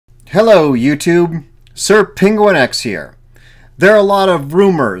Hello YouTube, Sir Penguin X here. There are a lot of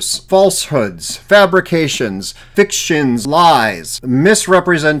rumors, falsehoods, fabrications, fictions, lies,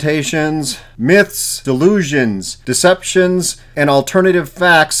 misrepresentations, myths, delusions, deceptions, and alternative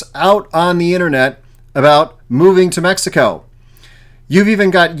facts out on the internet about moving to Mexico. You've even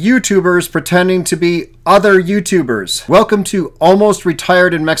got YouTubers pretending to be other YouTubers. Welcome to Almost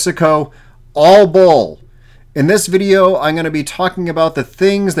Retired in Mexico, all bull. In this video, I'm going to be talking about the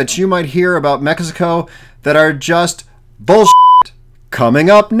things that you might hear about Mexico that are just bullshit. Coming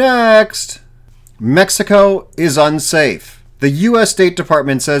up next, Mexico is unsafe. The U.S. State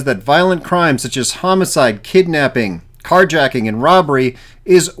Department says that violent crimes such as homicide, kidnapping, carjacking, and robbery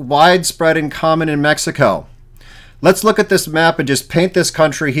is widespread and common in Mexico. Let's look at this map and just paint this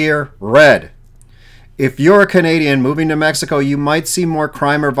country here red. If you're a Canadian moving to Mexico, you might see more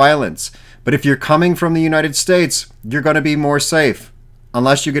crime or violence. But if you're coming from the United States, you're going to be more safe.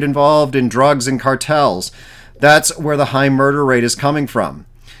 Unless you get involved in drugs and cartels. That's where the high murder rate is coming from.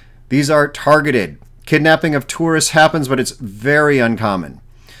 These are targeted. Kidnapping of tourists happens, but it's very uncommon.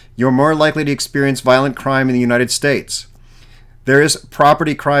 You're more likely to experience violent crime in the United States. There is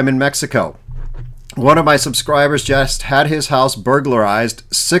property crime in Mexico. One of my subscribers just had his house burglarized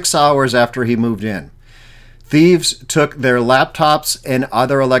 6 hours after he moved in. Thieves took their laptops and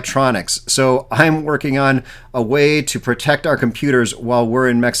other electronics, so I'm working on a way to protect our computers while we're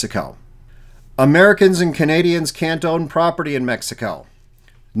in Mexico. Americans and Canadians can't own property in Mexico.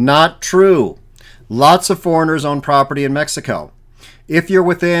 Not true. Lots of foreigners own property in Mexico. If you're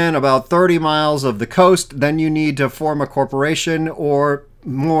within about 30 miles of the coast, then you need to form a corporation or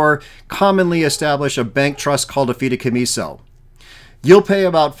more commonly establish a bank trust called a fideicomiso. You'll pay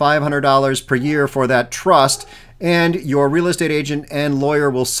about $500 per year for that trust, and your real estate agent and lawyer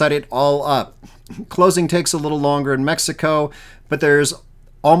will set it all up. Closing takes a little longer in Mexico, but there's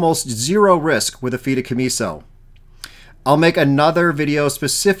almost zero risk with a fideicomiso. I'll make another video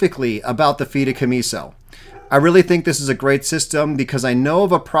specifically about the fideicomiso. I really think this is a great system because I know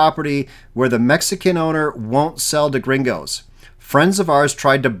of a property where the Mexican owner won't sell to gringos. Friends of ours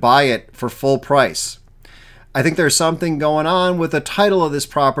tried to buy it for full price. I think there's something going on with the title of this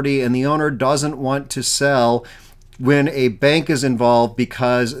property and the owner doesn't want to sell when a bank is involved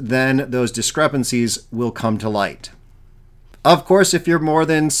because then those discrepancies will come to light. Of course, if you're more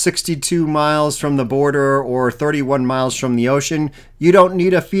than 62 miles from the border or 31 miles from the ocean, you don't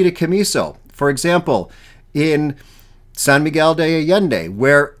need a fideicomiso. For example, in San Miguel de Allende,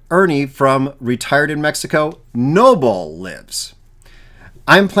 where Ernie from Retired in Mexico, Noble lives.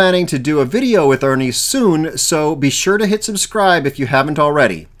 I'm planning to do a video with Ernie soon, so be sure to hit subscribe if you haven't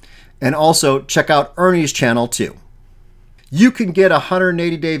already. And also check out Ernie's channel too. You can get a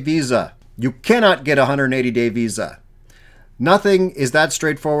 180-day visa. You cannot get a 180-day visa. Nothing is that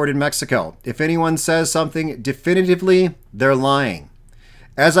straightforward in Mexico. If anyone says something definitively, they're lying.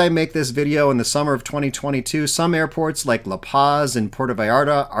 As I make this video in the summer of 2022, some airports like La Paz and Puerto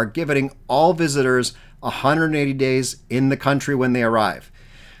Vallarta are giving all visitors 180 days in the country when they arrive.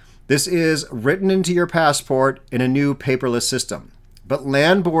 This is written into your passport in a new paperless system. But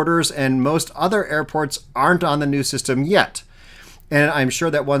land borders and most other airports aren't on the new system yet. And I'm sure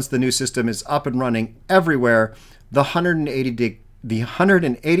that once the new system is up and running everywhere, the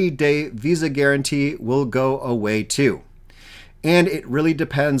 180-day visa guarantee will go away too. And it really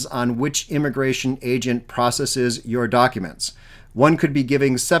depends on which immigration agent processes your documents. One could be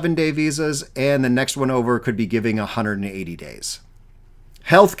giving 7-day visas and the next one over could be giving 180 days.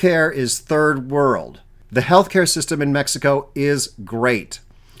 Healthcare is third world. The healthcare system in Mexico is great.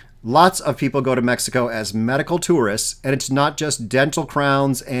 Lots of people go to Mexico as medical tourists, and it's not just dental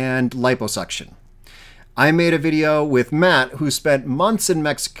crowns and liposuction. I made a video with Matt who spent months in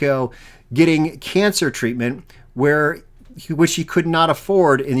Mexico getting cancer treatment which he could not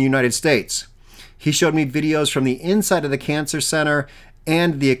afford in the United States. He showed me videos from the inside of the cancer center,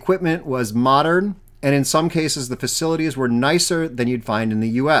 and the equipment was modern, and in some cases the facilities were nicer than you'd find in the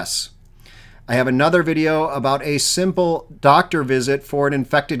US. I have another video about a simple doctor visit for an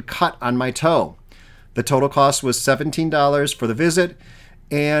infected cut on my toe. The total cost was $17 for the visit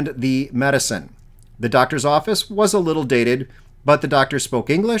and the medicine. The doctor's office was a little dated, but the doctor spoke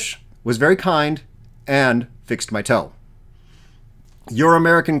English, was very kind, and fixed my toe. Your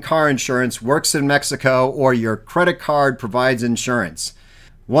American car insurance works in Mexico, or your credit card provides insurance.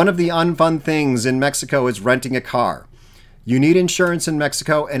 One of the unfun things in Mexico is renting a car. You need insurance in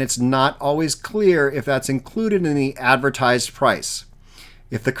Mexico, and it's not always clear if that's included in the advertised price.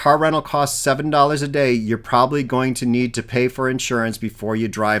 If the car rental costs $7 a day, you're probably going to need to pay for insurance before you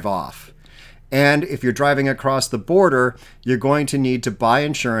drive off. And if you're driving across the border, you're going to need to buy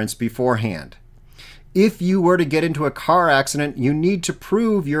insurance beforehand. If you were to get into a car accident, you need to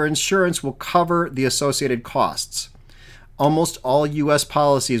prove your insurance will cover the associated costs. Almost all U.S.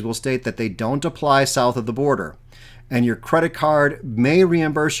 policies will state that they don't apply south of the border, and your credit card may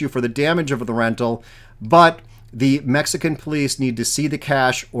reimburse you for the damage of the rental, but the Mexican police need to see the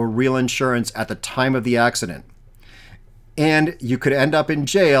cash or real insurance at the time of the accident. And you could end up in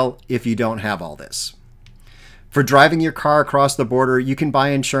jail if you don't have all this. For driving your car across the border, you can buy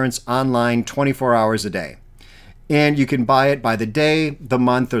insurance online 24 hours a day. And you can buy it by the day, the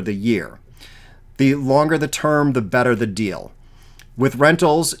month, or the year. The longer the term, the better the deal. With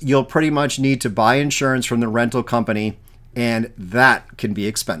rentals, you'll pretty much need to buy insurance from the rental company, and that can be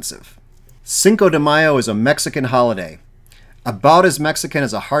expensive. Cinco de Mayo is a Mexican holiday, about as Mexican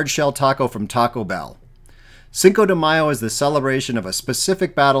as a hard-shell taco from Taco Bell. Cinco de Mayo is the celebration of a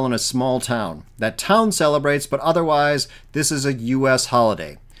specific battle in a small town. That town celebrates, but otherwise, this is a U.S.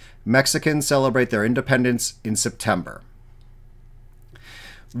 holiday. Mexicans celebrate their independence in September.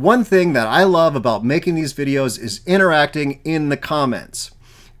 One thing that I love about making these videos is interacting in the comments.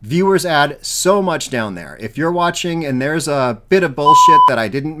 Viewers add so much down there. If you're watching and there's a bit of bullshit that I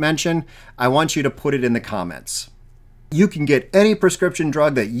didn't mention, I want you to put it in the comments. You can get any prescription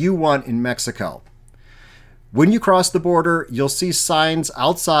drug that you want in Mexico. When you cross the border, you'll see signs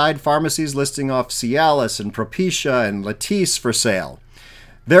outside pharmacies listing off Cialis and Propecia and Latisse for sale.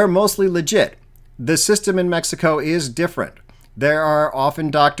 They're mostly legit. The system in Mexico is different. There are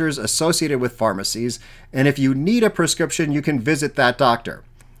often doctors associated with pharmacies, and if you need a prescription, you can visit that doctor.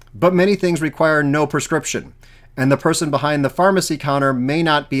 But many things require no prescription, and the person behind the pharmacy counter may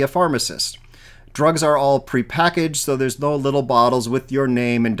not be a pharmacist. Drugs are all prepackaged, so there's no little bottles with your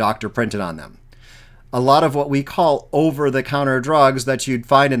name and doctor printed on them. A lot of what we call over-the-counter drugs that you'd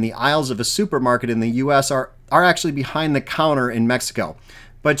find in the aisles of a supermarket in the US are actually behind the counter in Mexico,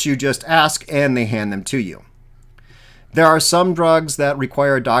 but you just ask and they hand them to you. There are some drugs that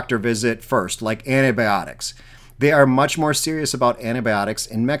require a doctor visit first, like antibiotics. They are much more serious about antibiotics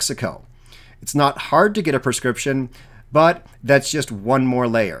in Mexico. It's not hard to get a prescription, but that's just one more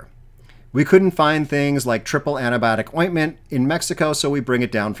layer. We couldn't find things like triple antibiotic ointment in Mexico, so we bring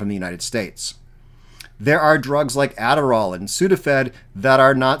it down from the United States. There are drugs like Adderall and Sudafed that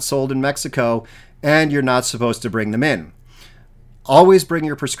are not sold in Mexico, and you're not supposed to bring them in. Always bring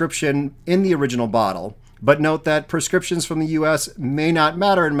your prescription in the original bottle, but note that prescriptions from the US may not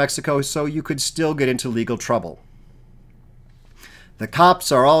matter in Mexico, so you could still get into legal trouble. The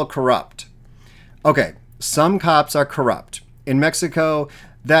cops are all corrupt. Okay, some cops are corrupt. In Mexico,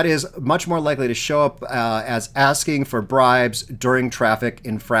 that is much more likely to show up as asking for bribes during traffic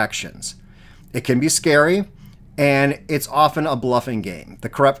infractions. It can be scary, and it's often a bluffing game. The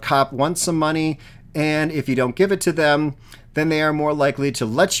corrupt cop wants some money, and if you don't give it to them, then they are more likely to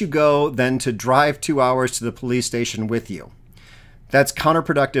let you go than to drive 2 hours to the police station with you. That's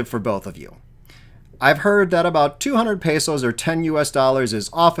counterproductive for both of you. I've heard that about 200 pesos or 10 US dollars is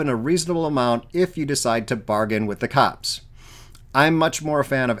often a reasonable amount if you decide to bargain with the cops. I'm much more a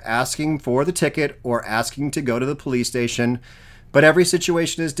fan of asking for the ticket or asking to go to the police station, but every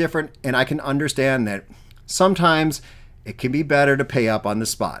situation is different, and I can understand that sometimes it can be better to pay up on the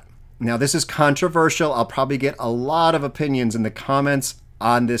spot. Now, this is controversial. I'll probably get a lot of opinions in the comments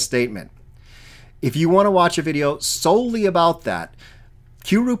on this statement. If you want to watch a video solely about that,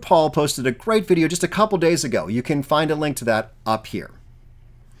 Q RuPaul posted a great video just a couple days ago. You can find a link to that up here.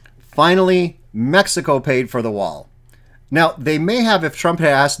 Finally, Mexico paid for the wall. Now, they may have if Trump had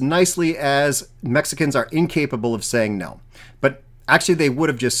asked nicely, as Mexicans are incapable of saying no. But actually, they would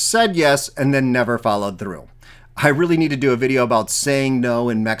have just said yes and then never followed through. I really need to do a video about saying no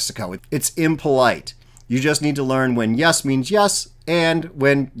in Mexico. It's impolite. You just need to learn when yes means yes and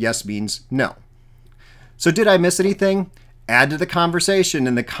when yes means no. So did I miss anything? Add to the conversation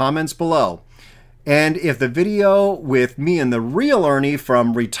in the comments below. And if the video with me and the real Ernie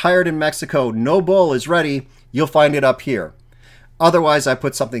from Retired in Mexico No Bull is ready, you'll find it up here. Otherwise, I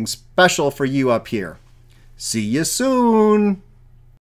put something special for you up here. See you soon!